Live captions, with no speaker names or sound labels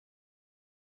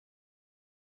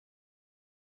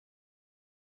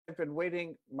been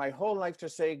waiting my whole life to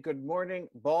say good morning,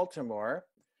 Baltimore.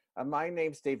 My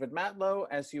name's David Matlow,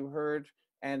 as you heard,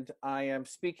 and I am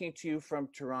speaking to you from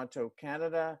Toronto,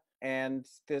 Canada. And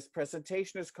this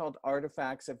presentation is called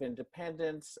Artifacts of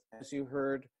Independence. As you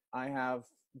heard, I have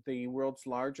the world's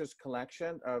largest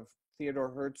collection of Theodor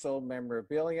Herzl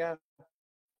memorabilia,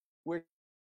 which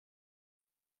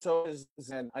is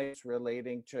an item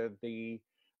relating to the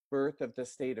birth of the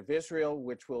State of Israel,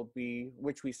 which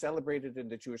we celebrated in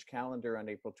the Jewish calendar on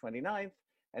April 29th,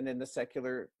 and in the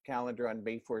secular calendar on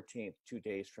May 14th, 2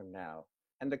 days from now.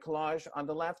 And the collage on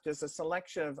the left is a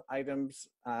selection of items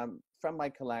from my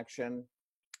collection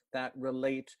that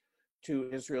relate to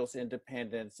Israel's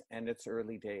independence and its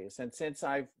early days. And since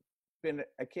I've been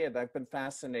a kid, I've been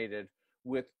fascinated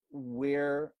with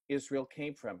where Israel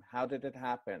came from. How did it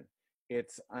happen?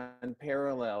 It's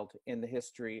unparalleled in the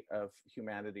history of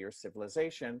humanity or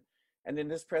civilization. And in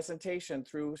this presentation,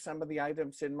 through some of the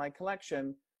items in my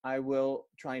collection, I will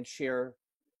try and share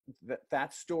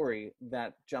that story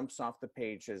that jumps off the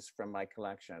pages from my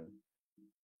collection.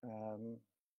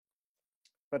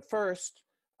 But first,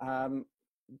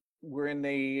 we're in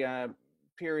the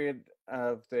period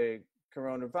of the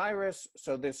coronavirus.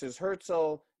 So this is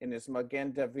Herzl in his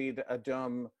Magen David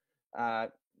Adom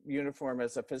uniform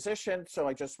as a physician. So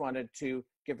I just wanted to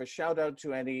give a shout out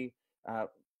to any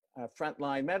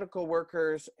frontline medical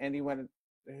workers, anyone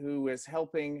who is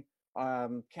helping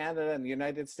Canada and the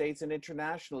United States and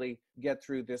internationally get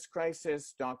through this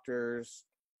crisis, doctors,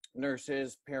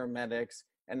 nurses, paramedics,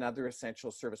 and other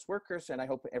essential service workers. And I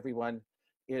hope everyone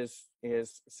is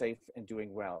safe and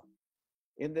doing well.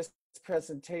 In this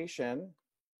presentation,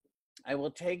 I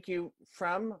will take you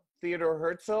from Theodor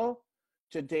Herzl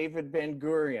to David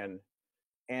Ben-Gurion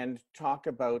and talk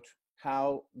about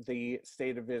how the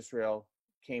State of Israel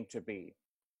came to be.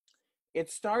 It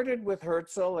started with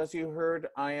Herzl. As you heard,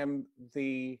 I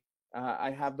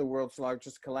have the world's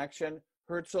largest collection.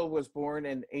 Herzl was born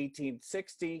in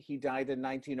 1860. He died in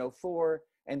 1904,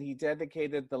 and he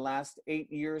dedicated the last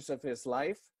 8 years of his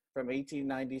life, from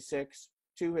 1896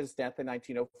 to his death in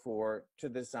 1904, to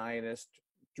the Zionist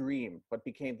dream, what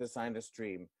became the Zionist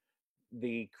dream,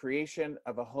 the creation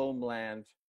of a homeland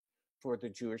for the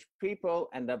Jewish people.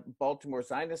 And the Baltimore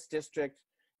Zionist district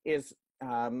is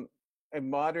a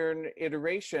modern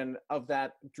iteration of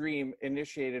that dream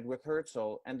initiated with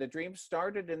Herzl. And the dream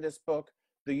started in this book,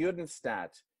 the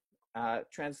Judenstaat,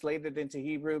 translated into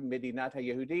Hebrew, Medinat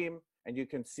HaYehudim, and you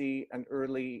can see an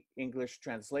early English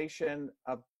translation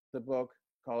of the book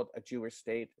called A Jewish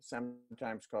State,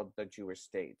 sometimes called The Jewish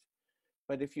State.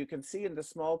 But if you can see in the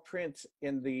small print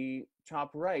in the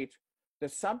top right, the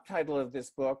subtitle of this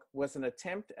book was an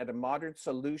attempt at a modern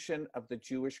solution of the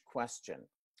Jewish question.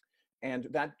 And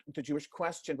that the Jewish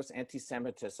question was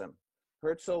anti-Semitism.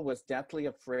 Herzl was deathly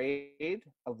afraid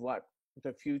of what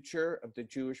the future of the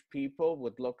Jewish people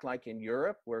would look like in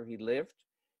Europe, where he lived.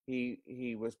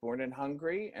 He was born in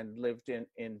Hungary and lived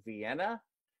in Vienna.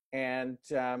 And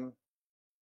so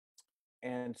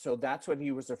that's what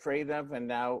he was afraid of. And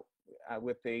now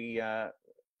with the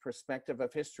perspective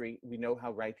of history, we know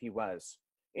how right he was.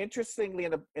 Interestingly,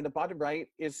 in the bottom right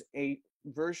is a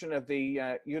version of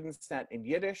the Judenstaat in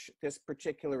Yiddish. This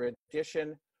particular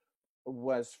edition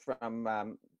was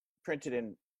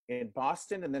printed in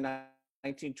Boston in the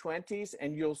 1920s,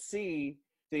 and you'll see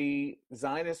the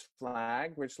Zionist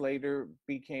flag, which later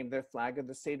became the flag of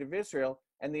the State of Israel,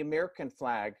 and the American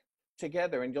flag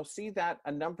together. And you'll see that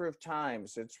a number of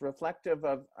times. It's reflective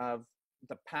of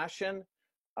the passion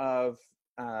of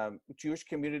Jewish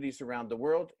communities around the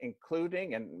world,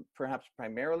 including and perhaps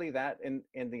primarily that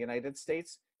in the United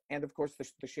States, and of course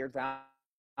the shared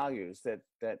values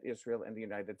that Israel and the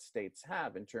United States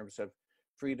have in terms of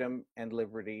freedom and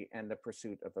liberty and the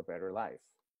pursuit of a better life.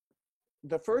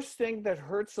 The first thing that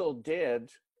Herzl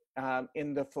did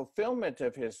in the fulfillment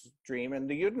of his dream, and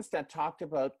the Judenstaat talked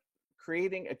about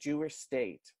creating a Jewish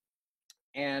state.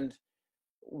 And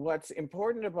what's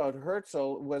important about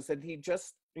Herzl was that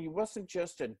he wasn't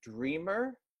just a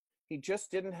dreamer. He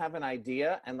just didn't have an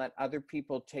idea and let other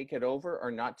people take it over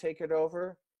or not take it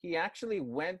over. He actually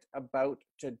went about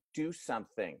to do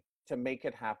something to make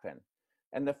it happen.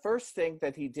 And the first thing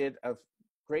that he did of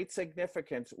great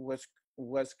significance was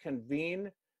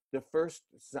convene the first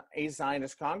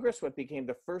Zionist Congress, what became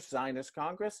the first Zionist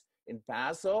Congress in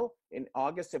Basel in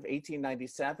August of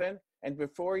 1897. And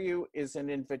before you is an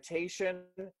invitation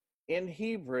in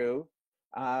Hebrew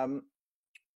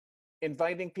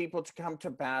inviting people to come to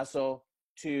Basel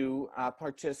to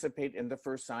participate in the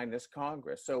first Zionist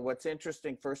Congress. So what's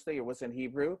interesting, firstly, it was in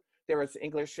Hebrew. There was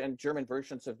English and German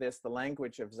versions of this. The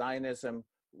language of Zionism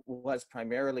was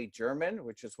primarily German,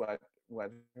 which is what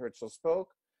Herzl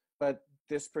spoke, but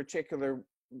this particular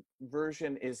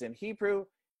version is in Hebrew.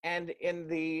 And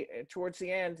towards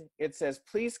the end, it says,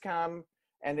 please come.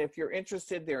 And if you're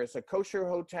interested, there is a kosher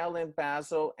hotel in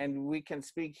Basel, and we can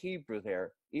speak Hebrew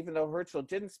there. Even though Herzl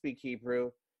didn't speak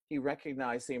Hebrew, he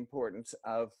recognized the importance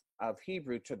of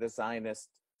Hebrew to the Zionist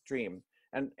dream.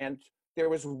 And there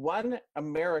was one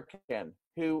American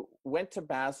who went to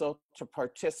Basel to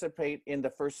participate in the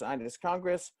first Zionist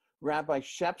Congress, Rabbi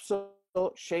Shepsel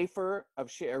Schaefer of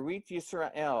She'erit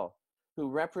Yisrael, who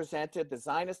represented the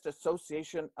Zionist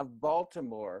Association of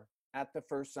Baltimore at the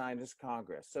first Zionist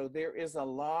Congress. So there is a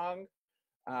long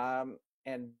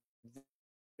and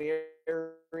very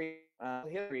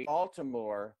history of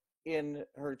Baltimore in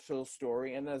Herzl's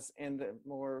story, and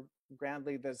more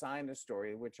grandly the Zionist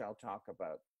story, which I'll talk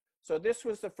about. So this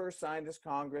was the first Zionist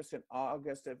Congress in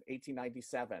August of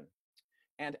 1897.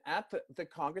 And at the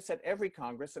Congress, at every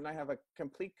Congress, and I have a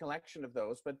complete collection of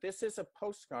those, but this is a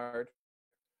postcard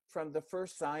from the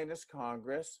first Zionist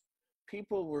Congress.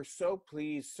 People were so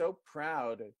pleased, so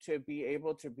proud to be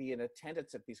able to be in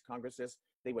attendance at these congresses.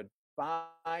 They would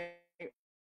buy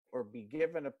or be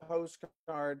given a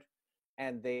postcard,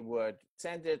 and they would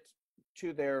send it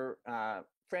to their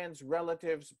friends,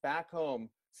 relatives back home,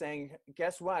 saying,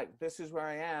 guess what? This is where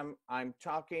I am. I'm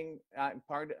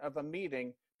part of a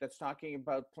meeting that's talking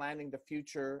about planning the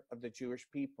future of the Jewish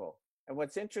people. And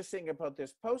what's interesting about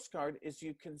this postcard is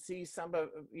you can see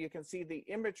the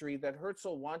imagery that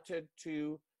Herzl wanted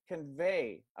to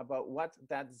convey about what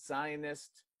that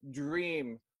Zionist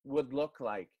dream would look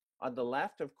like. On the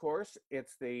left, of course,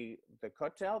 it's the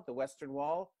Kotel, the Western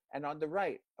Wall, and on the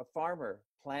right, a farmer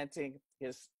planting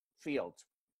his field.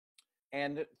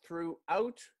 And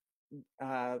throughout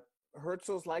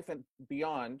Herzl's life and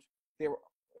beyond,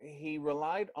 he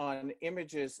relied on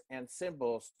images and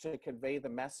symbols to convey the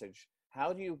message.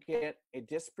 How do you get a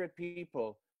disparate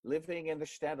people living in the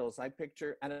shtetls? I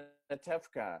picture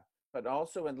Anatevka, but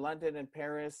also in London and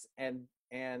Paris and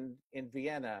in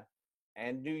Vienna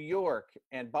and New York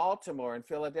and Baltimore and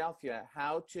Philadelphia,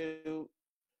 how to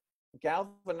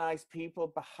galvanize people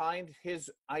behind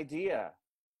his idea.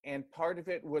 And part of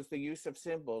it was the use of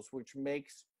symbols, which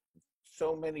makes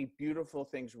so many beautiful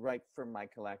things right from my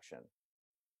collection.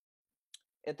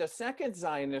 At the Second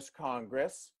Zionist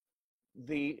Congress,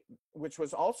 which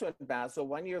was also in Basel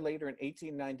 1 year later in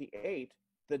 1898,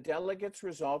 the delegates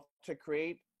resolved to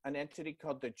create an entity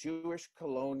called the Jewish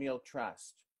Colonial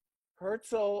Trust.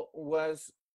 Herzl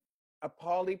was a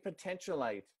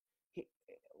polypotentialite.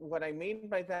 What I mean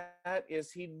by that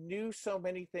is he knew so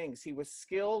many things. He was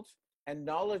skilled and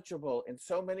knowledgeable in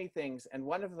so many things, and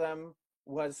one of them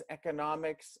was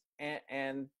economics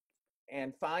and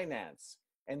finance.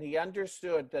 And he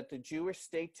understood that the Jewish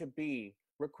state to be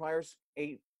requires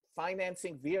a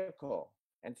financing vehicle.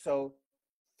 And so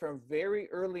from very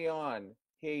early on,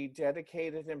 he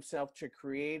dedicated himself to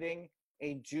creating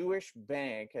a Jewish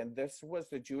bank, and this was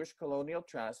the Jewish Colonial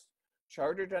Trust,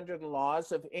 chartered under the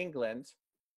laws of England,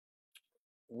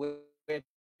 which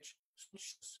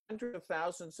hundreds of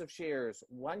thousands of shares,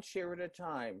 one share at a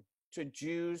time, to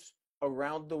Jews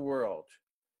around the world,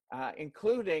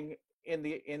 including in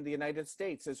the United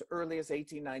States as early as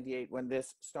 1898 when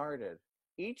this started.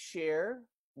 Each share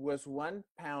was £1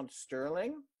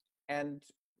 sterling, and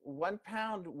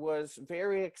 £1 was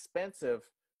very expensive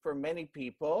for many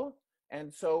people.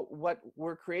 And so what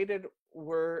were created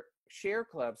were share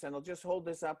clubs. And I'll just hold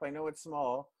this up. I know it's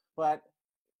small, but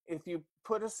if you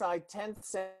put aside 10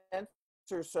 cents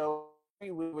or so,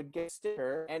 we would get a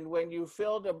sticker. And when you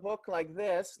filled a book like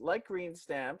this, like green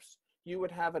stamps, you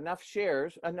would have enough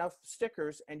shares, enough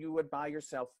stickers, and you would buy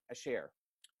yourself a share.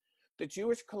 The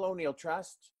Jewish Colonial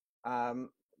Trust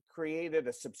created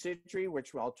a subsidiary,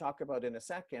 which I'll talk about in a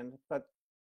second, but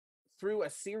through a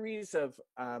series of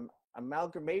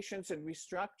amalgamations and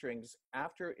restructurings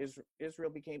after Israel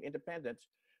became independent,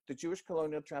 the Jewish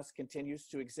Colonial Trust continues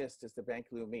to exist as the Bank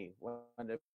Leumi, one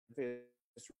of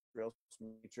Israel's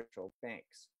major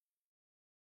banks.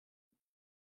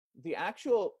 The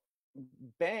actual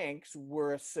banks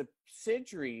were a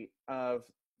subsidiary of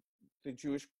the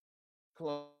Jewish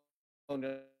Colonial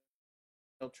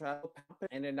Trust,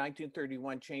 and in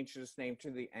 1931 changed its name to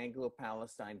the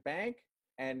Anglo-Palestine Bank.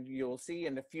 And you'll see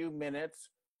in a few minutes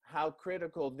how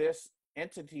critical this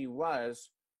entity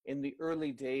was in the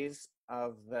early days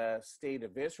of the State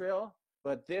of Israel.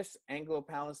 But this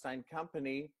Anglo-Palestine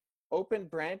company opened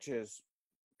branches.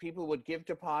 People would give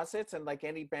deposits, and like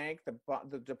any bank,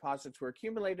 the deposits were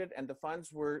accumulated and the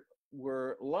funds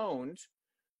were loaned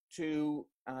to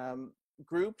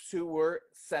groups who were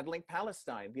settling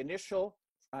Palestine. The initial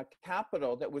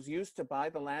capital that was used to buy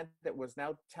the land that was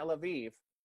now Tel Aviv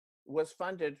was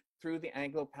funded through the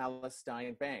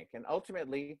Anglo-Palestine Bank. And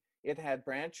ultimately, it had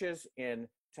branches in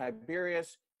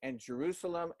Tiberias and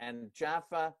Jerusalem and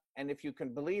Jaffa, and if you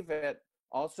can believe it,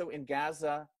 also in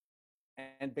Gaza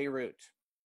and Beirut.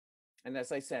 And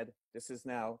as I said, this is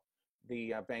now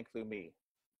the Bank Leumi.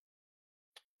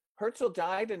 Herzl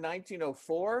died in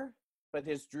 1904, but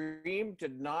his dream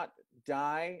did not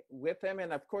die with him.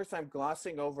 And of course, I'm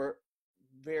glossing over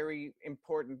very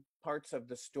important parts of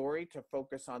the story to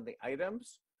focus on the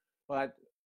items. But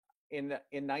in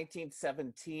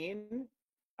 1917,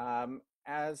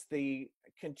 as the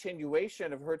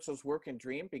continuation of Herzl's work and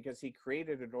dream, because he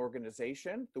created an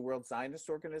organization, the World Zionist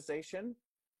Organization,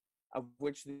 of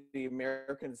which the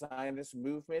American Zionist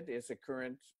Movement is a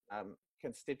current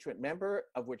constituent member,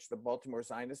 of which the Baltimore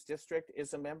Zionist District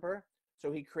is a member.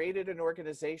 So he created an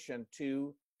organization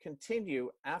to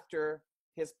continue after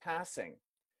his passing.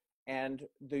 And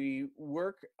the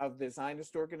work of the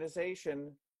Zionist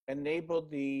organization enabled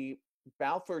the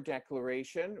Balfour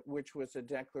Declaration, which was a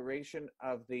declaration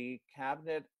of the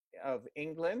Cabinet of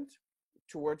England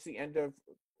towards the end of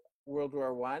World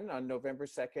War I on November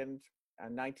 2nd,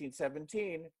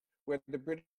 1917, where the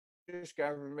British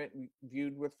government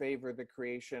viewed with favor the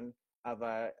creation of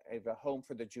a home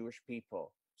for the Jewish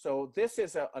people. So this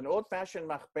is an old-fashioned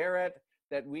machberet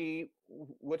that we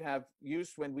would have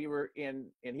used when we were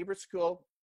in Hebrew school.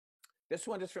 This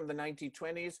one is from the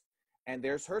 1920s, and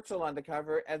there's Herzl on the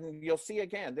cover, and you'll see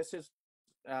again, this is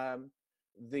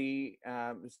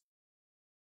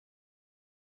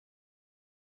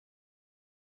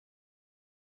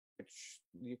which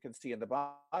you can see in the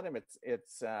bottom,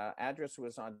 its address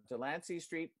was on Delancey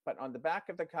Street, but on the back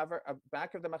of the cover,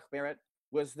 back of the machberet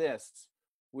was this,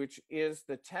 which is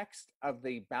the text of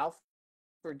the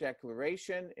Balfour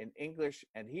Declaration in English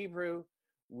and Hebrew,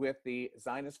 with the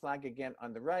Zionist flag again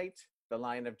on the right, the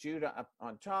Lion of Judah up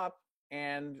on top,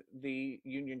 and the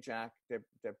Union Jack, the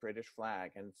British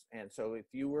flag. And so if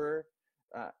you were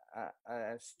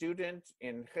a student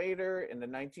in Cheder in the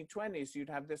 1920s, you'd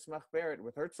have this machberet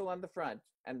with Herzl on the front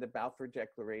and the Balfour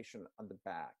Declaration on the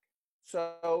back.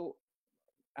 So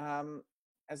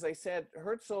as I said,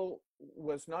 Herzl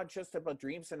was not just about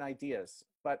dreams and ideas,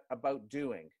 but about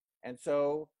doing. And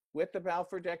so with the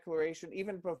Balfour Declaration,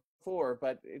 even before,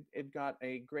 but it got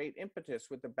a great impetus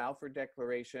with the Balfour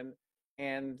Declaration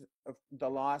and the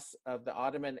loss of the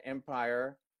Ottoman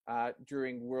Empire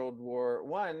during World War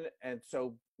I. And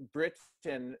so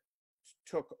Britain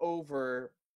took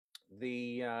over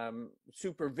the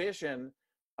supervision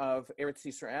of Eretz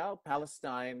Israel,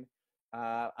 Palestine,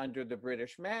 under the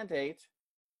British mandate,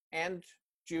 and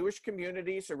Jewish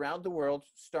communities around the world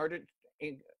started,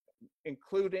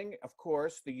 including, of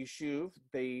course, the Yishuv,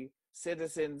 the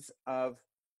citizens of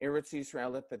Eretz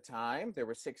Israel at the time. There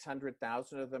were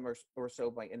 600,000 of them or so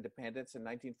by independence in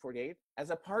 1948, as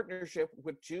a partnership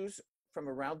with Jews from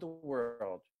around the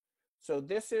world. So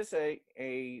this is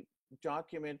a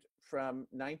document from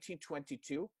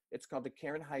 1922. It's called the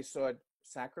Keren Hayesod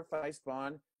Sacrifice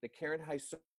Bond. The Keren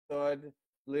Hayesod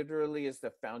literally is the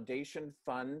foundation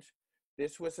fund.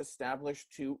 This was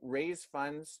established to raise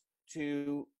funds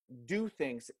to do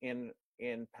things in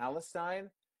Palestine.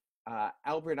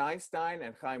 Albert Einstein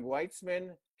and Chaim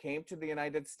Weizmann came to the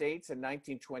United States in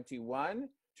 1921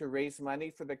 to raise money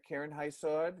for the Keren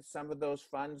Hayesod. Some of those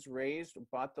funds raised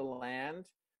bought the land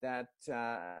that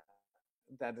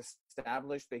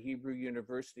established the Hebrew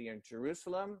University in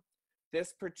Jerusalem.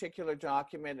 This particular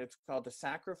document, it's called a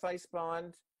sacrifice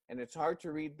bond, and it's hard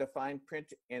to read the fine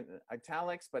print in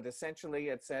italics, but essentially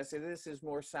it says this is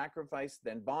more sacrifice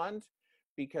than bond,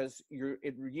 because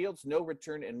it yields no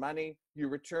return in money. Your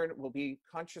return will be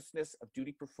consciousness of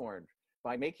duty performed.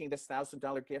 By making this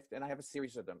 $1,000 gift, and I have a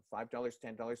series of them, $5,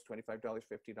 $10, $25,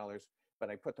 $50, but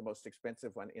I put the most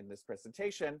expensive one in this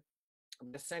presentation.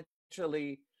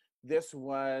 Essentially, this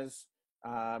was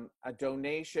a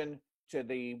donation to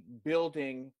the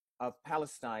building of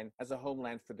Palestine as a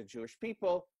homeland for the Jewish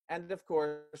people. And of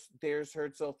course, there's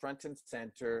Herzl front and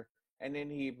center, and in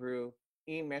Hebrew,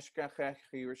 if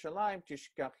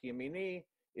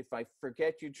I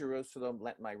forget you, Jerusalem,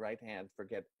 let my right hand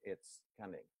forget its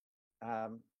cunning.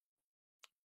 I'm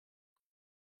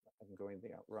going the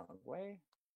wrong way.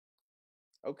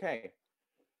 Okay.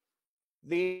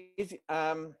 This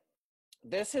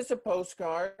is a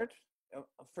postcard.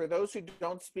 For those who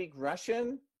don't speak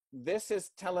Russian, this is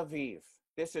Tel Aviv.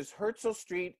 This is Herzl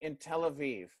Street in Tel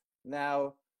Aviv.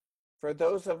 Now, For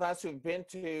those of us who've been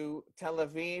to Tel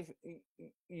Aviv,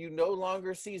 you no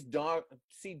longer see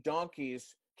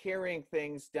donkeys carrying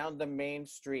things down the main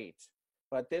street.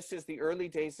 But this is the early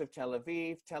days of Tel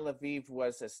Aviv. Tel Aviv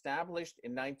was established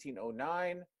in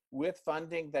 1909 with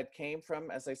funding that came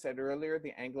from, as I said earlier,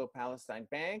 the Anglo-Palestine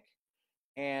Bank,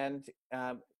 and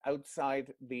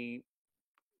outside the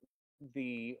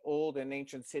old and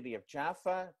ancient city of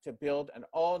Jaffa to build an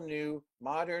all-new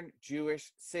modern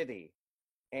Jewish city.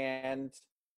 And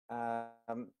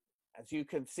as you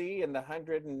can see, in the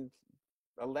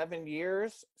 111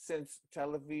 years since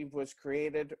Tel Aviv was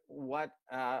created, what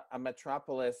a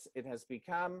metropolis it has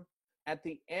become. At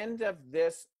the end of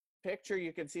this picture,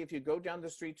 you can see, if you go down the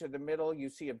street to the middle, you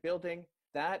see a building.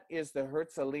 That is the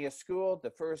Herzliya School,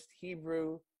 the first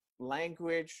Hebrew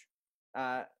language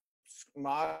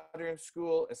modern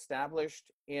school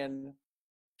established in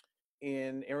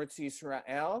Eretz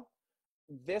Yisrael.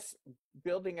 This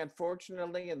building,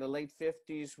 unfortunately, in the late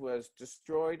 50s was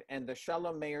destroyed, and the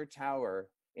Shalom Meir Tower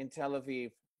in Tel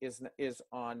Aviv is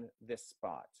on this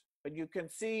spot. But you can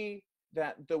see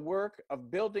that the work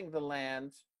of building the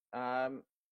land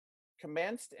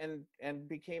commenced and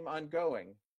became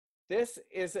ongoing. This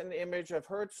is an image of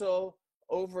Herzl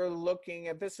overlooking,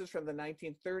 and this is from the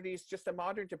 1930s, just a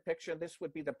modern depiction. This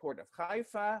would be the port of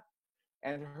Haifa,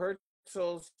 and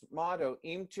Herzl's motto,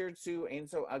 Im tirtzu ein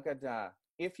zo agada,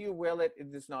 if you will it,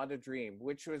 it is not a dream,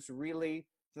 which was really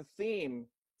the theme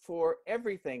for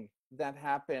everything that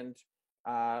happened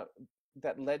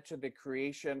that led to the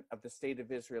creation of the State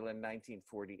of Israel in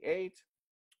 1948.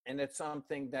 And it's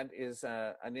something that is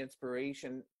an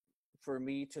inspiration for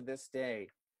me to this day.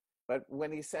 But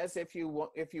when he says, if you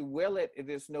will it, it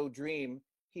is no dream,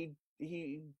 he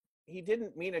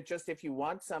didn't mean it just if you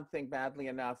want something badly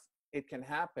enough, it can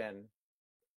happen.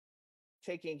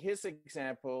 Taking his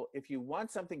example, if you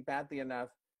want something badly enough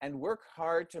and work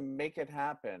hard to make it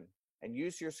happen and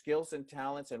use your skills and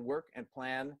talents and work and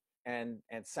plan and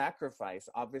sacrifice,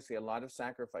 obviously a lot of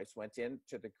sacrifice went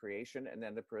into the creation and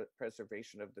then the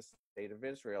preservation of the State of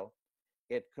Israel,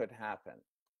 it could happen.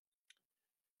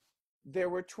 There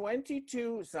were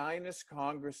 22 Zionist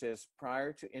congresses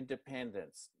prior to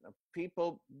independence. Now,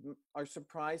 people are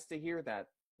surprised to hear that.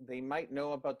 They might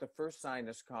know about the first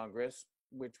Zionist Congress,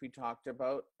 which we talked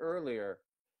about earlier.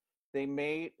 They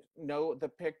may know the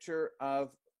picture of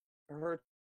Herzl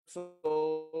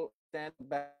standing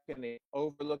back in the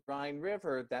overlook Rhine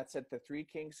River. That's at the Three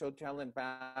Kings Hotel in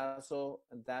Basel,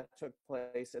 and that took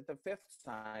place at the fifth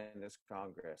Zionist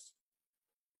Congress.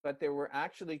 But there were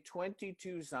actually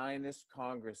 22 Zionist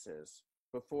congresses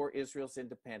before Israel's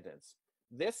independence.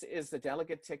 This is the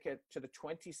delegate ticket to the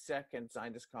 22nd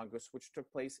Zionist Congress, which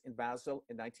took place in Basel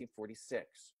in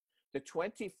 1946. The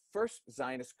 21st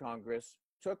Zionist Congress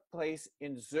took place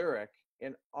in Zurich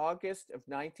in August of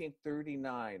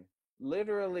 1939,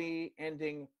 literally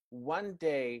ending one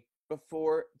day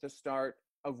before the start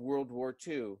of World War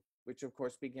II, which of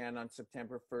course began on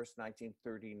September 1st,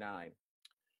 1939.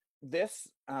 This,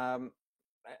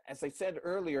 as I said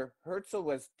earlier, Herzl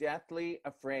was deathly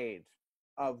afraid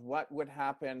of what would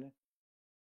happen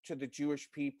to the Jewish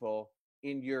people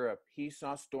in Europe. He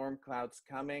saw storm clouds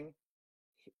coming.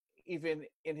 Even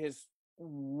in his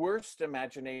worst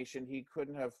imagination, he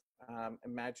couldn't have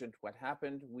imagined what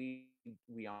happened. We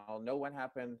all know what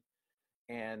happened,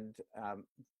 and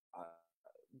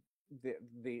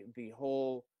the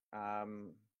whole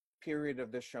period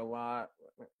of the Shoah,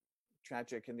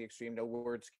 tragic in the extreme. No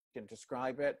words can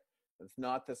describe it. It's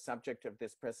not the subject of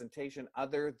this presentation,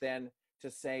 other than to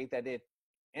say that it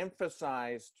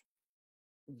emphasized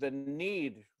the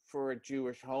need for a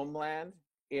Jewish homeland.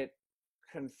 It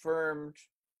confirmed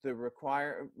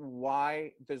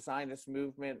why the Zionist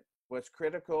movement was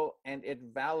critical, and it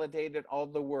validated all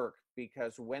the work,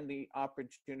 because when the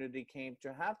opportunity came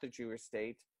to have the Jewish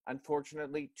state,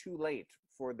 unfortunately too late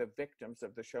for the victims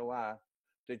of the Shoah,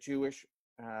 the Jewish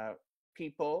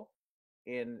people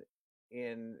in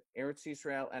Eretz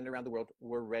Yisrael and around the world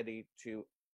were ready to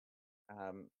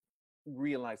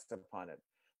realize upon it.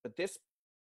 But this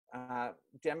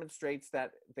demonstrates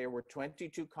that there were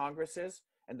 22 congresses,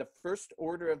 and the first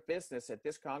order of business at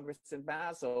this Congress in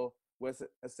Basel was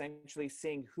essentially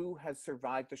seeing who has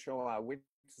survived the Shoah, which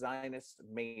Zionists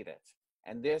made it.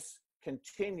 And this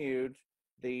continued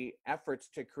the efforts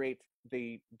to create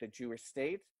the Jewish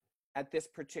state. At this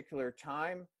particular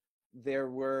time, there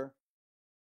were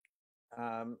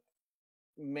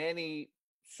many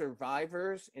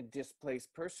survivors in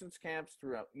displaced persons camps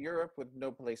throughout Europe with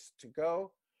no place to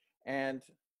go. And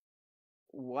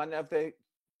one of the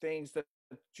things that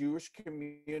Jewish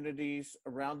communities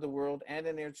around the world and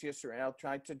in Eretz Yisrael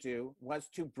tried to do was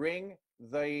to bring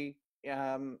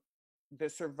um, the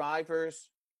survivors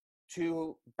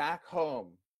to back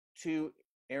home to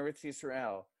Eretz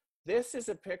Yisrael. This is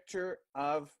a picture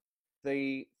of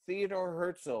the Theodor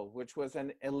Herzl, which was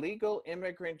an illegal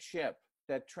immigrant ship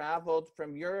that traveled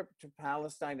from Europe to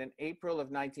Palestine in April of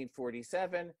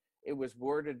 1947. It was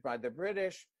boarded by the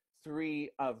British.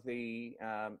 Three of the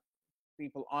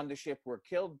people on the ship were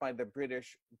killed by the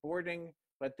British boarding,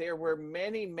 but there were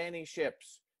many, many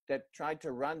ships that tried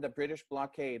to run the British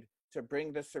blockade to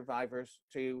bring the survivors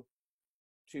to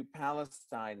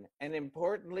Palestine. And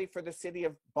importantly for the city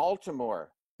of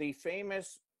Baltimore, the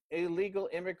famous illegal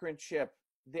immigrant ship,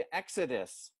 the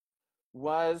Exodus,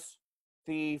 was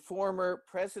the former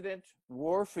President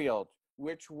Warfield,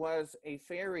 which was a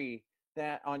ferry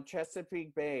that on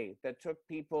Chesapeake Bay that took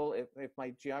people, if my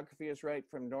geography is right,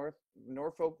 from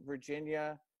Norfolk,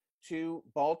 Virginia to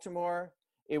Baltimore.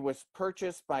 It was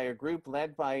purchased by a group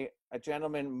led by a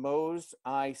gentleman, Mose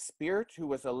I. Spirit, who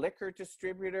was a liquor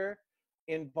distributor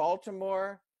in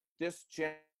Baltimore. This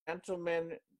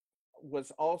gentleman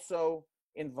was also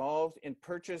involved in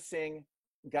purchasing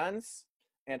guns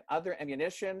and other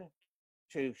ammunition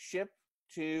to ship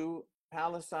to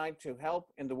Palestine to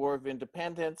help in the War of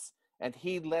Independence. And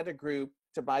he led a group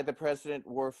to buy the President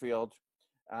Warfield,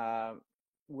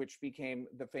 which became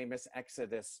the famous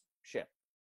Exodus ship.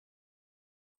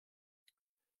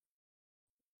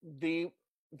 There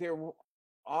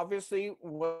obviously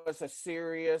was a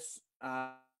serious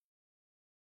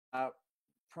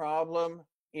problem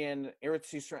in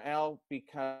Eretz Yisrael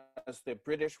because the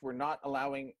British were not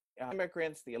allowing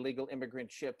immigrants. The illegal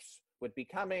immigrant ships would be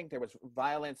coming. There was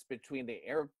violence between the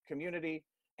Arab community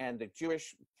and the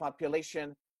Jewish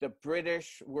population. The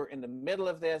British were in the middle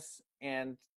of this,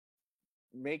 and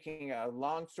making a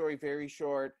long story very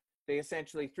short, they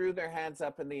essentially threw their hands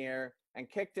up in the air and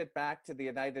kicked it back to the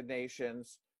United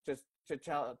Nations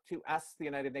to ask the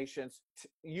United Nations,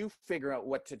 you figure out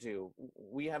what to do.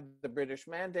 We have the British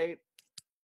mandate.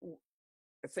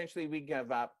 Essentially, we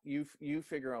give up. You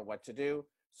figure out what to do.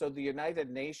 So the United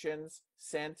Nations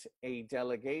sent a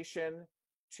delegation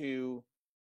to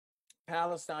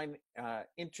Palestine,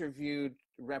 interviewed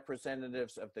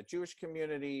representatives of the Jewish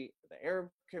community, the Arab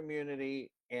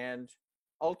community, and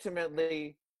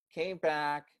ultimately came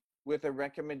back with a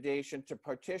recommendation to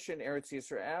partition Eretz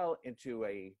Yisrael into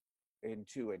a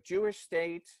Jewish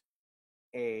state,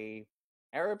 a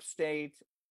Arab state,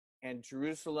 and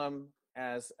Jerusalem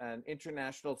as an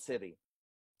international city.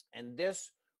 And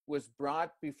this was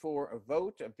brought before a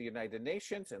vote of the United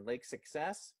Nations in Lake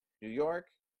Success, New York,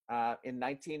 in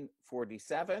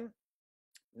 1947,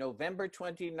 November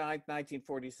 29th,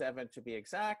 1947 to be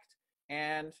exact,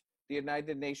 and the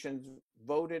United Nations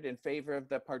voted in favor of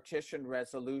the partition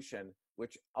resolution,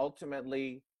 which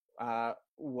ultimately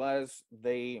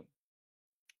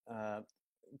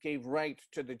gave right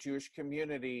to the Jewish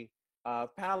community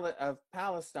of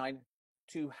Palestine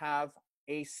to have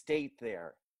a state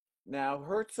there. Now,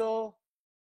 Herzl,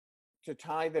 to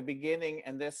tie the beginning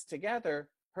and this together,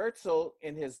 Herzl,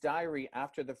 in his diary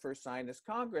after the First Zionist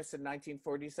Congress in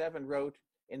 1947, wrote,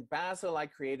 "In Basel, I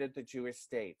created the Jewish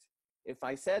state." If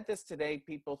I said this today,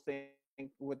 people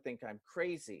would think I'm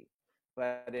crazy.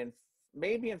 But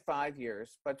maybe in 5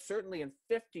 years, but certainly in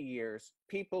 50 years,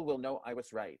 people will know I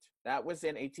was right. That was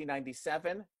in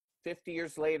 1897. 50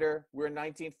 years later, we're in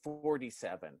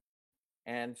 1947.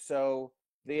 And so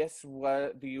this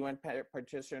was, the UN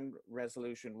partition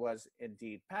resolution was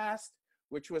indeed passed,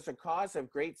 which was a cause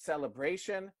of great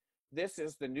celebration. This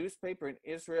is the newspaper in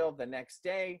Israel the next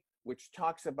day, which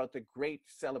talks about the great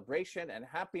celebration and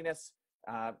happiness.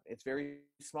 It's very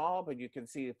small, but you can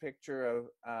see a picture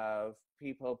of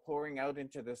people pouring out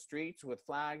into the streets with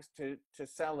flags to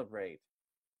celebrate.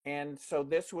 And so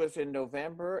this was in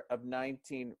November of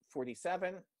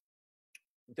 1947.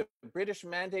 The British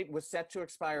mandate was set to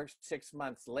expire 6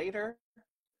 months later.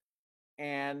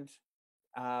 And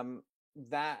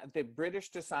that the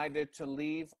British decided to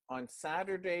leave on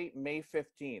Saturday, May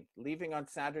 15th. Leaving on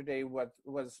Saturday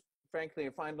was frankly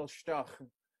a final stoch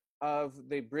of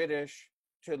the British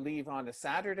to leave on a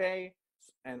Saturday.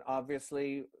 And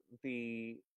obviously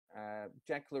the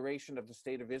declaration of the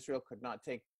State of Israel could not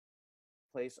take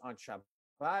place on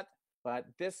Shabbat. But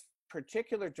this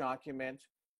particular document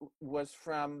was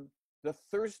from the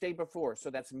Thursday before. So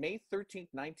that's May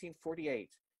 13th,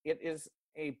 1948. It is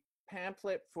a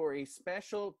pamphlet for a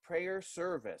special prayer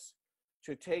service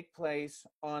to take place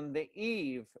on the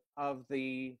eve of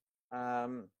the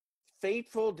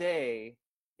fateful day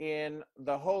in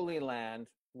the Holy Land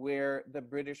where the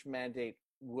British mandate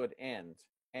would end.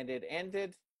 And it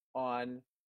ended on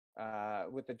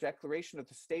with the declaration of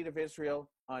the State of Israel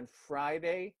on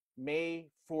Friday, May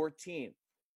 14th.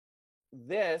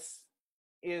 This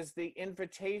is the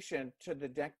invitation to the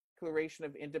Declaration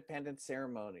of Independence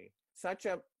ceremony. Such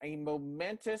a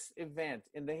momentous event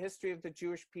in the history of the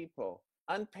Jewish people,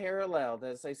 unparalleled,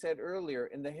 as I said earlier,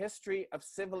 in the history of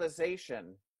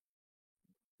civilization.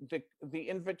 The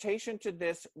invitation to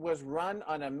this was run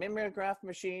on a mimeograph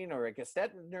machine or a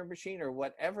Gestetner machine or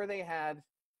whatever they had,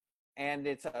 and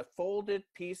it's a folded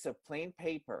piece of plain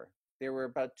paper. There were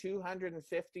about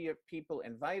 250 people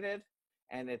invited,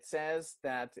 and it says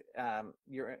that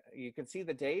you can see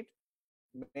the date,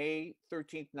 May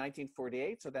 13th,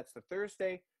 1948, so that's the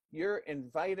Thursday. You're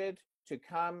invited to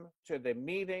come to the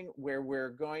meeting where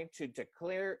we're going to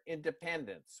declare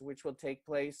independence, which will take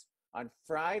place on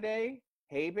Friday,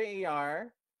 Hey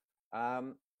Be'iyar,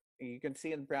 you can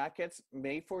see in brackets,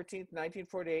 May 14th,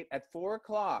 1948, at 4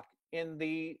 o'clock in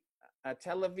the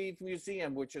Tel Aviv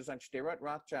Museum, which is on Shderot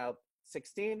Rothschild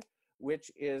 16,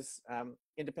 which is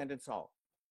Independence Hall.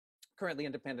 Currently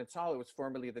Independence Hall, it was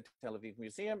formerly the Tel Aviv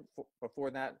Museum.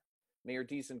 Before that, Mayor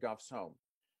Dizengoff's home.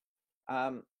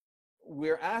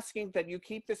 We're asking that you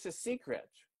keep this a secret,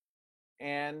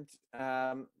 and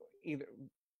either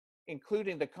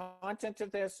including the content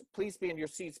of this, please be in your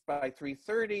seats by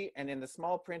 3:30, and in the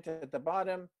small print at the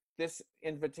bottom, this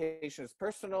invitation is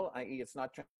personal, i.e. it's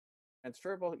not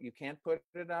transferable. You can't put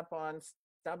it up on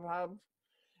StubHub,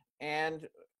 and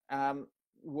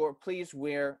please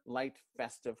wear light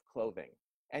festive clothing.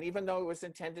 And even though it was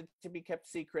intended to be kept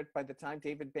secret, by the time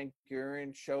David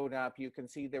Ben-Gurion showed up, you can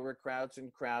see there were crowds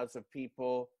and crowds of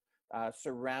people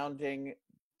surrounding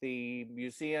the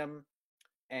museum.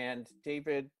 And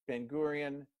David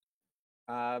Ben-Gurion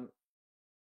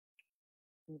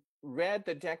read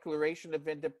the Declaration of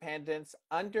Independence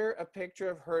under a picture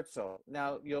of Herzl.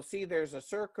 Now, you'll see there's a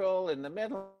circle in the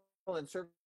middle and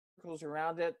circles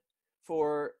around it.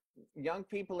 For young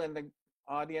people in the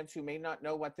audience who may not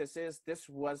know what this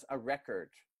was a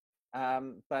record.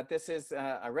 But this is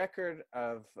a record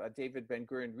of David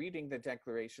Ben-Gurion reading the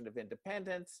Declaration of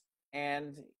Independence,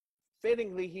 and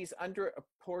fittingly, he's under a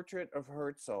portrait of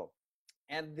Herzl.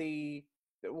 And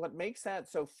what makes that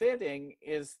so fitting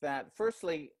is that,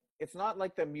 firstly, it's not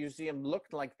like the museum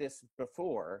looked like this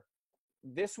before.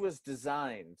 This was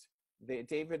designed.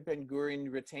 David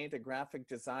Ben-Gurion retained a graphic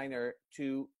designer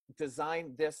to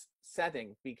design this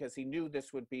setting because he knew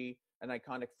this would be an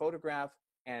iconic photograph,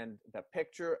 and the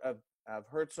picture of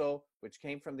Herzl, which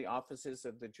came from the offices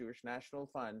of the Jewish National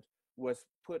Fund, was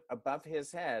put above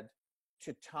his head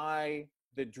to tie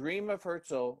the dream of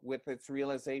Herzl with its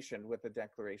realization with the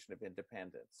Declaration of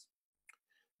Independence.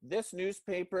 This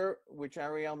newspaper, which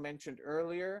Ariel mentioned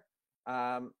earlier,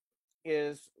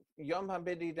 is Yom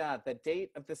HaMedidah, the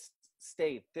date of the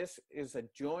state. This is a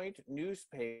joint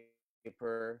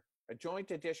newspaper, a joint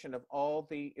edition of all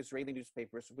the Israeli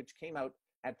newspapers, which came out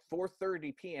at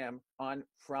 4:30 p.m. on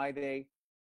Friday,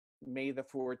 May the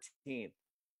 14th.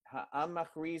 Ha'am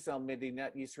machriz al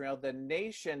Medinat Yisrael, the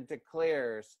nation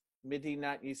declares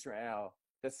Medinat Yisrael,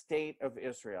 the state of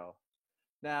Israel.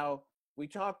 Now, we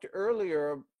talked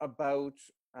earlier about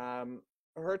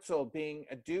Herzl being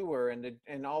a doer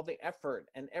and all the effort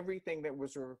and everything that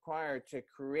was required to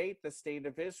create the state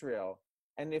of Israel.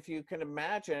 And if you can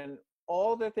imagine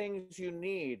all the things you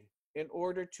need in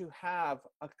order to have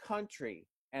a country,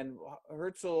 and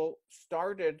Herzl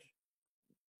started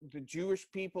the Jewish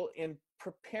people in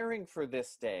preparing for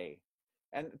this day.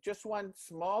 And just one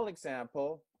small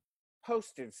example,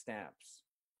 postage stamps.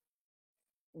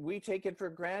 We take it for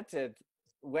granted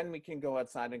when we can go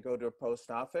outside and go to a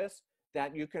post office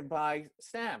that you can buy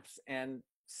stamps and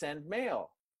send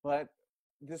mail. But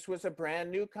this was a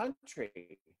brand new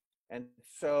country. And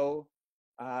so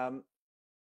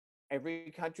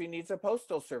every country needs a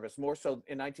postal service, more so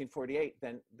in 1948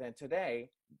 than today.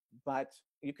 But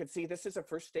you can see this is a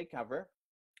first day cover,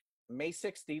 May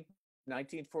 16th,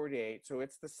 1948. So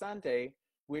it's the Sunday,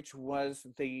 which was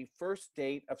the first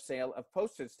date of sale of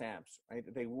postage stamps. Right?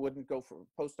 They wouldn't go for,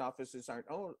 post offices aren't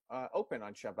open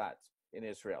on Shabbat in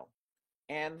Israel.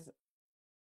 And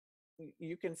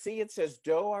you can see it says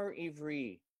Doar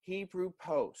Ivri, Hebrew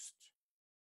Post.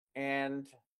 And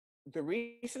the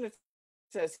reason it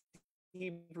says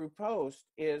Hebrew Post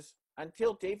is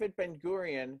until David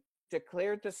Ben-Gurion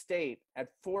declared the state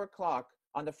at 4 o'clock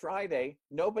on the Friday,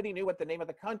 nobody knew what the name of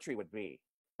the country would be,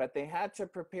 but they had to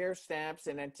prepare stamps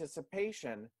in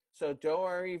anticipation. So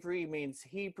Doar Ivri means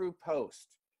Hebrew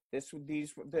Post. This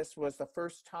was the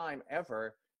first time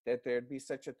ever that there'd be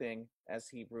such a thing as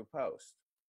Hebrew Post.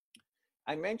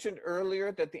 I mentioned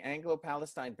earlier that the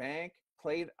Anglo-Palestine Bank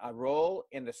played a role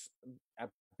in a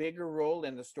bigger role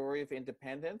in the story of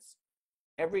independence.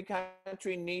 Every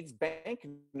country needs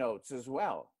banknotes as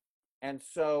well. And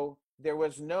so there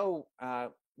was no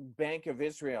Bank of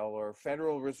Israel or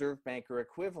Federal Reserve Bank or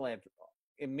equivalent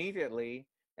immediately.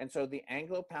 And so the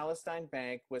Anglo-Palestine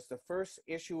Bank was the first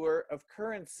issuer of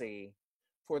currency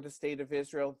for the state of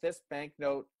Israel. This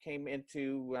banknote came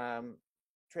into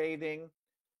trading,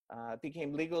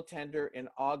 became legal tender in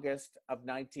August of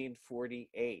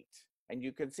 1948. And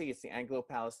you can see it's the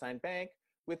Anglo-Palestine Bank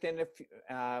within a few,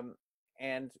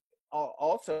 and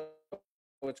also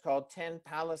it's called 10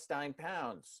 Palestine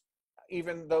pounds,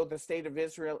 even though the state of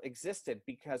Israel existed,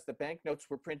 because the banknotes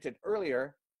were printed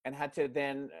earlier and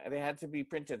they had to be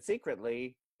printed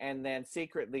secretly and then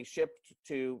secretly shipped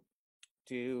to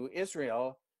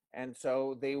Israel. And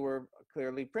so they were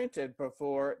clearly printed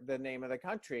before the name of the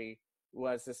country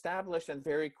was established, and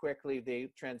very quickly they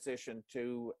transitioned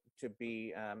to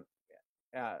be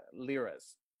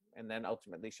liras, and then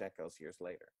ultimately shekels years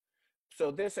later.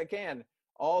 So this, again,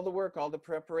 all the work, all the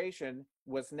preparation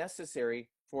was necessary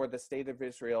for the state of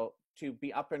Israel to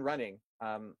be up and running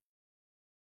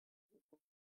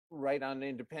right on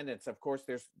independence. Of course,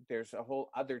 there's a whole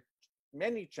other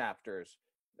many chapters.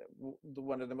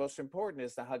 One of the most important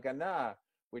is the Haganah,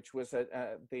 which was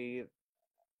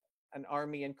an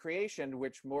army in creation,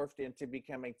 which morphed into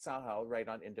becoming Tzahal right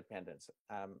on independence.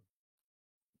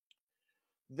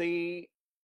 The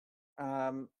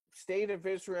state of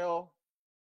Israel,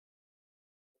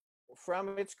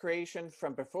 from its creation,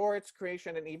 from before its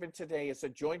creation, and even today, is a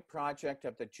joint project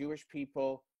of the Jewish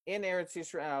people in Eretz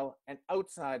Yisrael and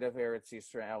outside of Eretz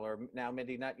Yisrael, or now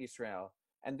Medinat Yisrael.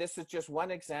 And this is just one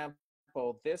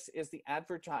example. This is the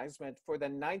advertisement for the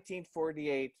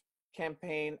 1948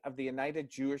 campaign of the United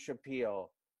Jewish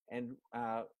Appeal. And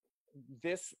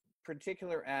this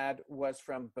particular ad was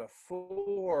from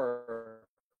before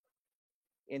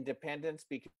independence,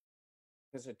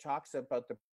 because it talks about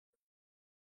the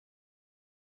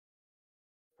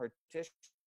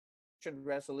partition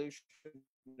resolution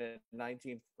in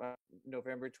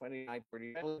November 29,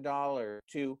 $40 million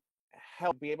to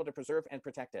help be able to preserve and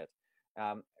protect it.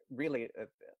 Really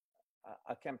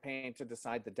a campaign to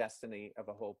decide the destiny of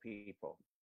a whole people.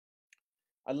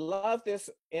 I love this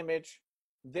image.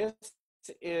 This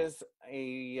is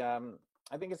I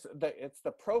think it's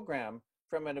the program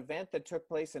from an event that took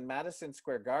place in Madison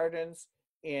Square Gardens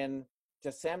in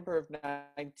December of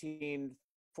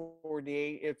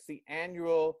 1948. It's the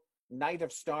annual Night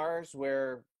of Stars,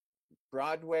 where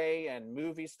Broadway and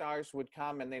movie stars would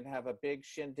come and they'd have a big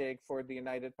shindig for the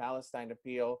United Palestine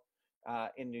Appeal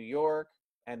in New York.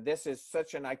 And this is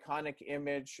such an iconic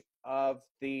image of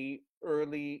the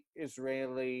early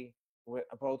Israeli,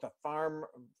 both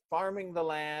farming the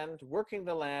land, working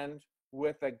the land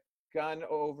with a gun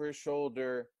over his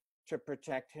shoulder to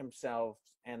protect himself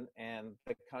and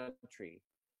the country.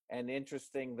 And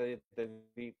interesting, the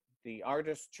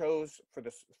artist chose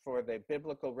for the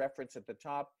biblical reference at the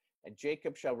top, and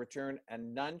Jacob shall return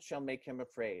and none shall make him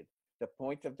afraid. The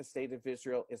point of the state of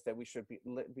Israel is that we should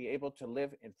be able to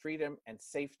live in freedom and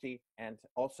safety, and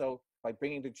also by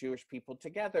bringing the Jewish people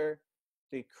together,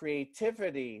 the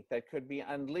creativity that could be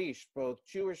unleashed both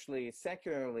Jewishly,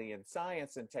 secularly, in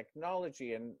science and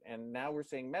technology, and now we're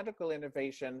seeing medical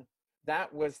innovation.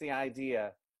 That was the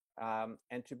idea,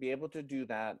 and to be able to do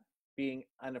that, being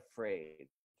unafraid.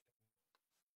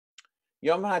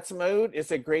 Yom Ha'atzmaut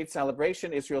is a great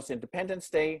celebration, Israel's Independence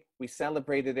Day. We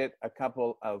celebrated it a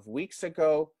couple of weeks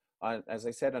ago, as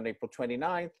I said, on April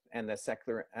 29th, and the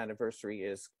secular anniversary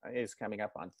is coming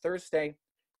up on Thursday.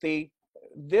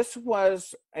 This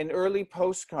was an early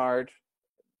postcard,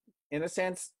 in a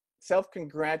sense,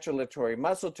 self-congratulatory.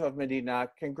 Mazel Tov Medina,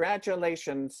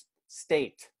 congratulations,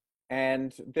 state.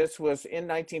 And this was in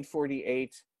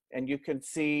 1948, and you can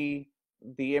see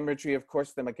the imagery, of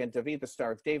course, the Magen David, the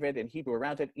Star of David, in Hebrew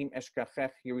around it, Im eshkachech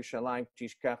Yerushalayim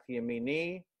tishkach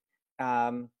yemini.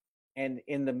 And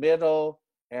in the middle,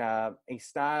 a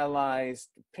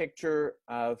stylized picture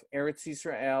of Eretz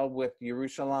Yisrael with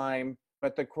Yerushalayim,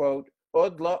 but the quote,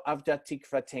 Od lo avda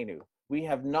tikvatenu. We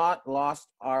have not lost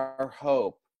our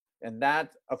hope. And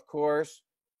that, of course,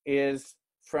 is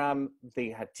from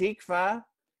the Hatikva,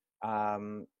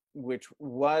 which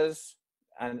was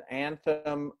an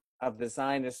anthem of the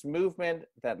Zionist movement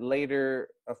that later,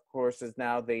 of course, is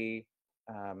now the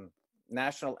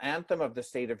national anthem of the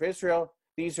State of Israel.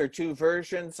 These are two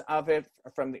versions of it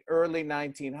from the early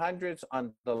 1900s.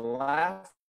 On the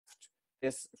left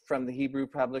is from the Hebrew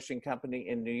Publishing Company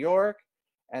in New York,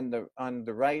 and on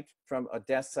the right from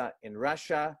Odessa in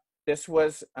Russia. This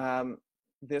was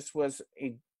this was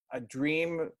a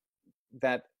dream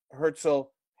that Herzl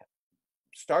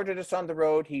started us on the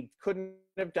road. He couldn't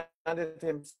have done it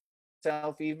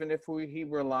himself, even if he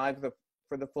were alive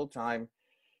for the full time.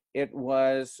 It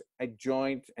was a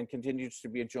joint and continues to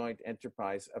be a joint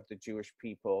enterprise of the Jewish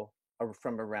people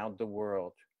from around the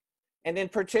world. And in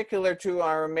particular to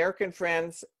our American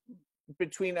friends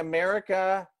between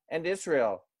America and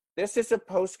Israel. This is a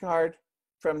postcard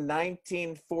from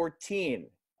 1914.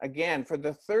 Again, for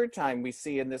the third time we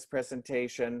see in this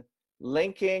presentation,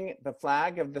 linking the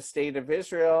flag of the State of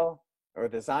Israel, or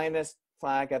the Zionist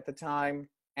flag at the time,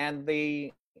 and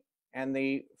the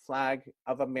flag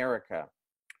of America.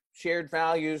 Shared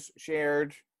values,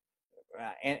 shared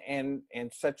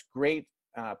and such great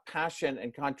passion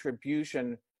and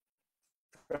contribution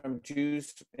from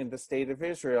Jews in the State of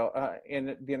Israel,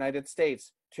 in the United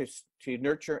States, to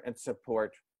nurture and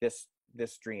support this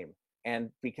dream.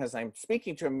 And because I'm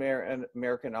speaking to an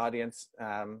American audience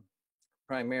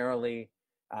primarily,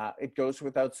 it goes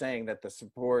without saying that the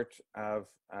support of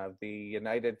the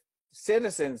United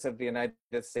citizens of the United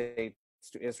States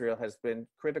to Israel has been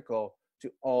critical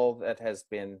to all that has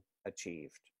been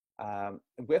achieved.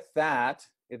 With that,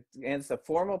 it ends the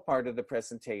formal part of the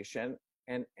presentation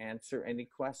and answer any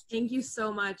questions. Thank you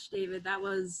so much, David. That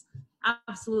was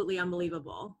absolutely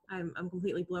unbelievable. I'm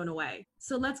completely blown away.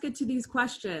 So let's get to these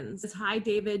questions. Hi,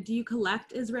 David. Do you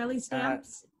collect Israeli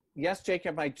stamps? Yes,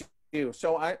 Jacob, I do.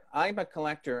 So I'm a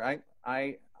collector.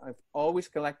 I've always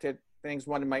collected things.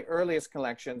 One of my earliest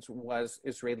collections was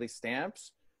Israeli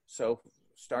stamps. So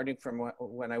starting from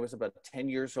when I was about 10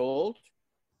 years old.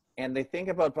 And the thing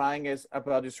about buying is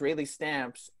about Israeli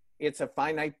stamps, it's a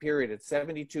finite period. It's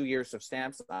 72 years of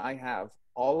stamps. I have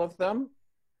all of them.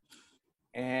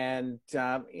 And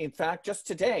in fact, just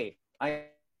today, I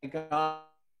got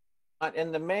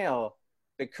in the mail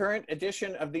the current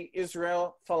edition of the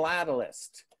Israel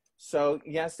Philatelist. So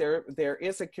yes, there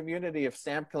is a community of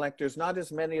stamp collectors, not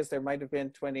as many as there might have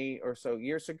been 20 or so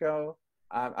years ago.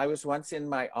 I was once in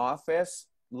my office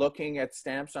looking at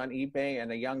stamps on eBay, and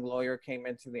a young lawyer came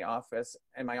into the office,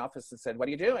 in my office, and said, "What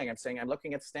are you doing?" I'm saying, "I'm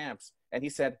looking at stamps." And he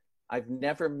said, "I've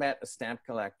never met a stamp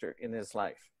collector in his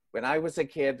life. When I was a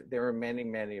kid, there were many,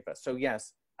 many of us." So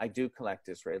yes, I do collect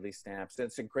Israeli stamps.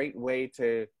 It's a great way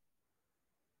to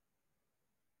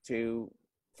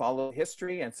follow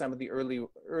history, and some of the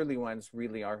early ones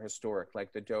really are historic,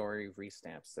 like the Dory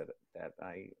restamps that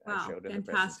I showed in the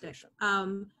presentation.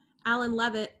 Alan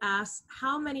Levitt asks,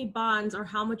 how many bonds or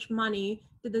how much money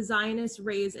did the Zionists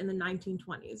raise in the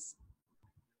 1920s?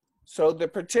 So the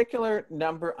particular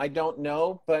number, I don't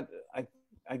know, but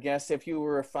I guess if you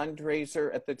were a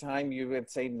fundraiser at the time, you would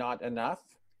say not enough.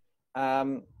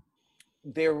 I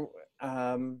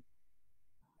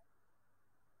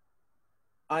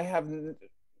have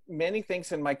many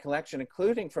things in my collection,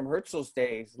 including from Herzl's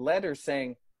days, letters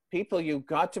saying, "People, you've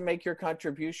got to make your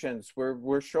contributions.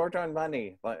 We're short on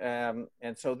money,"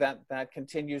 and so that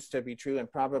continues to be true, and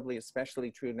probably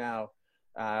especially true now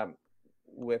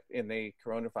in the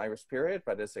coronavirus period.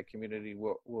 But as a community,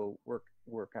 we'll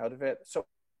work out of it. So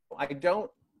I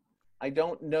don't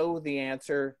know the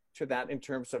answer to that in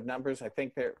terms of numbers. I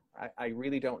think I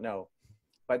really don't know,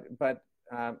 but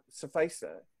suffice.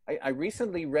 I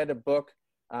recently read a book.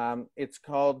 It's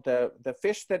called The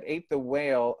Fish That Ate the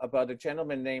Whale, about a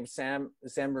gentleman named Sam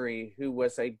Zemery, who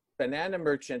was a banana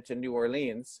merchant in New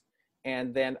Orleans,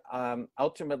 and then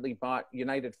ultimately bought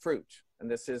United Fruit. And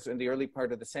this is in the early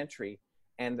part of the century.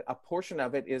 And a portion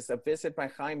of it is a visit by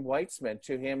Chaim Weizmann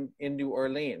to him in New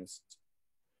Orleans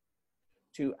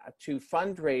to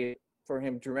fundraise from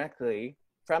him directly.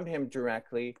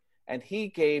 And he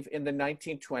gave in the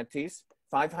 1920s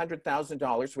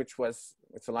 $500,000, which was,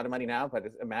 it's a lot of money now, but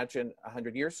imagine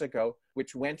 100 years ago,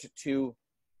 which went to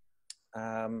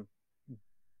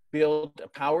build a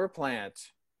power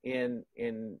plant in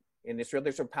Israel.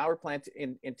 There's a power plant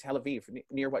in Tel Aviv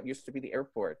near what used to be the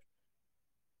airport.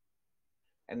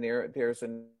 And there's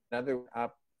another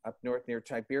up north near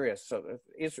Tiberias. So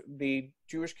the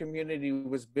Jewish community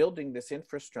was building this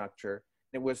infrastructure.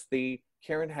 It was the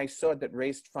Keren Hayesod that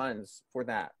raised funds for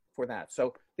that.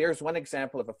 So there's one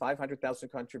example of a $500,000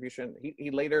 contribution.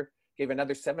 He later gave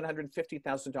another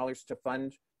 $750,000 to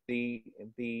fund the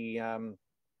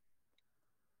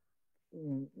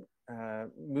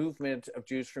movement of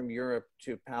Jews from Europe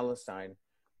to Palestine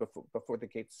before the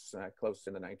gates closed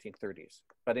in the 1930s.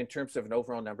 But in terms of an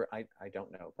overall number, I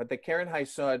don't know. But the Keren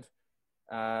Hayesod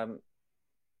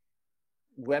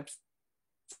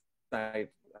website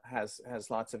has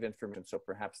lots of information, so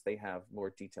perhaps they have more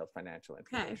detailed financial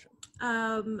information.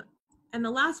 Okay. And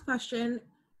the last question,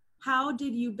 How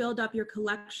did you build up your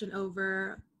collection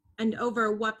over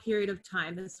what period of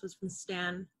time? This was from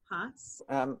Stan Haas.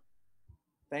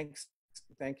 Thank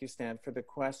you, Stan, for the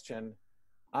question.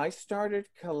 I started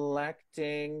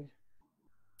collecting,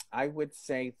 I would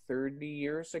say 30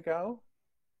 years ago.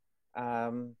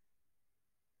 The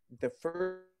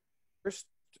first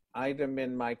item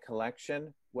in my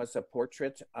collection was a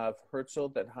portrait of Herzl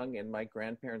that hung in my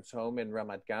grandparents' home in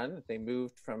Ramat Gan.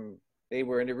 They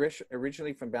were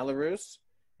originally from Belarus.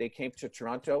 They came to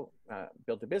Toronto,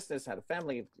 built a business, had a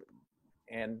family,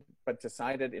 but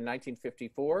decided in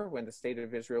 1954, when the State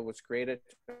of Israel was created,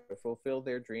 to fulfill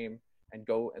their dream and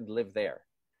go and live there.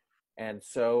 And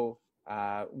so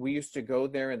we used to go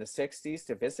there in the 60s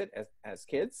to visit as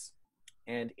kids.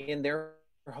 And in their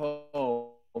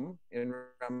home in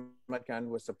Ramat Gan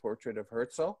was a portrait of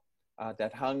Herzl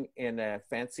that hung in a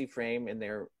fancy frame in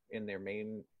their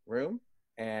main room.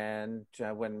 And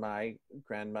when my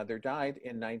grandmother died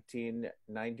in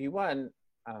 1991,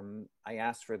 I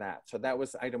asked for that. So that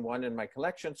was item one in my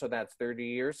collection. So that's 30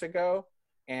 years ago.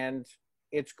 And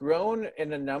it's grown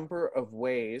in a number of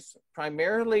ways,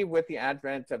 primarily with the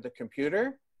advent of the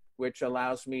computer, which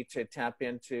allows me to tap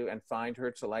into and find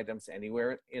Herzl items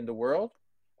anywhere in the world.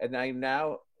 And I'm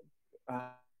now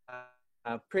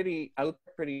pretty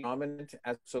prominent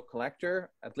as a collector,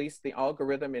 at least the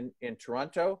algorithm in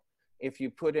Toronto. If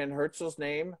you put in Herzl's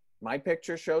name, my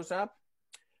picture shows up.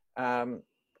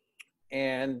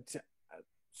 And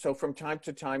so from time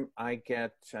to time, I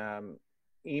get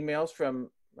emails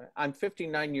from, I'm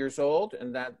 59 years old,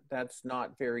 and that's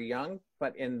not very young,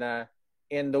 but in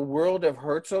the world of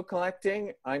Herzl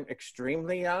collecting, I'm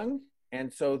extremely young.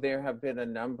 And so there have been a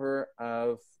number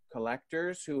of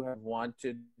collectors who have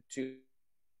wanted to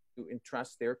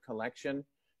entrust their collection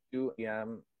to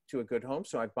a good home.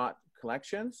 So I bought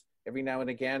collections. Every now and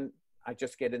again, I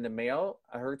just get in the mail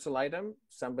a Herzl item.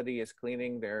 Somebody is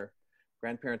cleaning their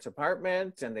grandparents'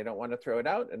 apartment and they don't want to throw it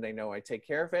out, and they know I take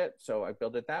care of it. So I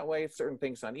build it that way. Certain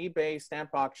things on eBay,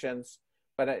 stamp auctions,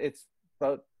 but it's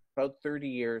about 30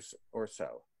 years or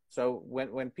so. So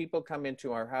when people come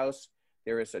into our house,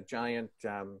 there is a giant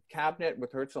cabinet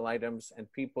with Herzl items,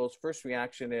 and people's first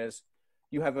reaction is,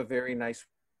 "You have a very nice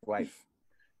wife,"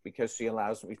 because she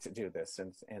allows me to do this.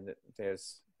 And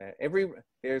there's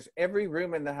every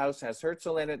room in the house has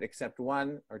Herzl in it except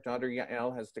one. Our daughter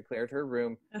Yael has declared her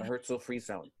room a Herzl-free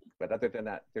zone. But other than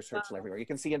that, there's Herzl everywhere. You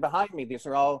can see in behind me, these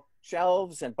are all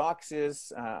shelves and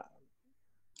boxes,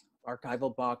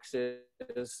 archival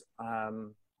boxes.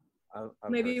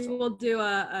 Maybe Herzl. we'll do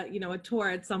a tour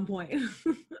at some point.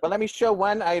 Well, let me show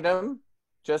one item,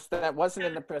 just that wasn't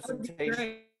in the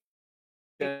presentation.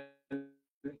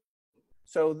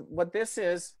 So what this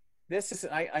is,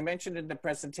 I mentioned in the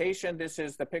presentation, this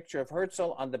is the picture of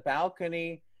Herzl on the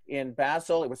balcony in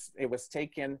Basel. It was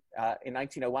taken in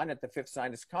 1901 at the Fifth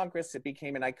Zionist Congress. It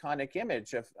became an iconic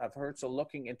image of Herzl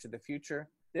looking into the future.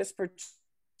 This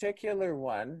particular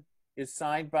one is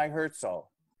signed by Herzl.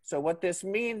 So what this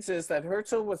means is that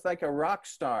Herzl was like a rock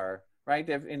star, right?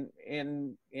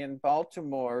 In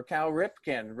Baltimore, Cal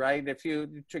Ripken, right?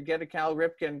 To get a Cal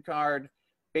Ripken card,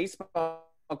 baseball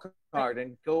card,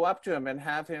 and go up to him and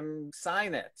have him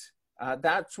sign it.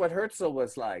 That's what Herzl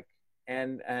was like.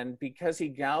 And because he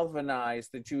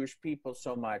galvanized the Jewish people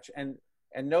so much, and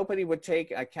nobody would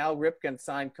take a Cal Ripken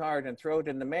signed card and throw it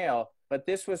in the mail, but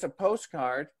this was a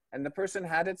postcard, and the person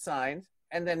had it signed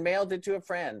and then mailed it to a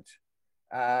friend,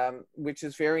 which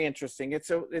is very interesting.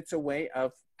 It's a way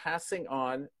of passing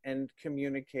on and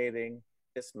communicating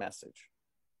this message.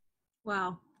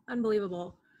 Wow,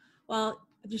 unbelievable. Well,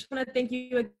 I just want to thank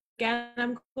you again.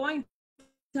 I'm going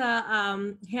to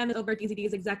hand it over to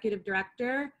DZD's Executive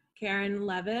Director, Karen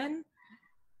Levin.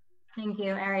 Thank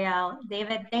you, Ariel.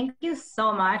 David, thank you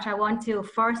so much. I want to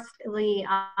firstly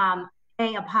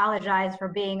apologize for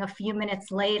being a few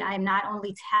minutes late. I'm not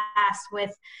only tasked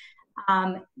with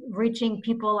reaching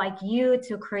people like you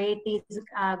to create these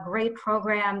great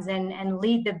programs and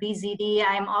lead the BZD.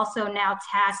 I'm also now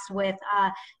tasked with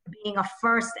being a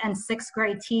first and sixth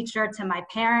grade teacher to my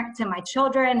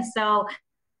children. So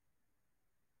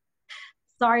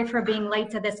sorry for being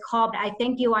late to this call, but I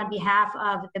thank you on behalf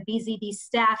of the BZD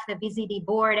staff, the BZD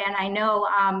board, and I know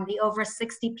the over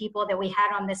 60 people that we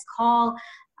had on this call.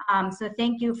 So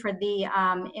thank you for the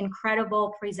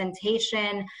incredible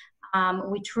presentation.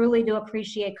 We truly do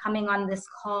appreciate coming on this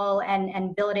call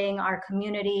and building our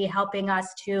community, helping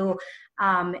us to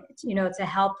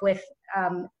help with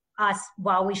us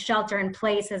while we shelter in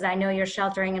place, as I know you're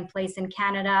sheltering in place in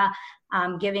Canada,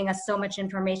 giving us so much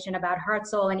information about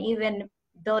Herzl, and even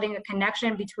building a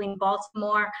connection between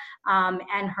Baltimore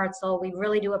and Herzl. We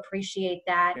really do appreciate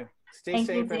that. Yeah. Stay Thank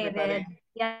safe, you, David. everybody.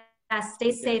 Yes,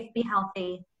 stay safe, be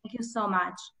healthy. Thank you so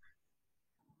much.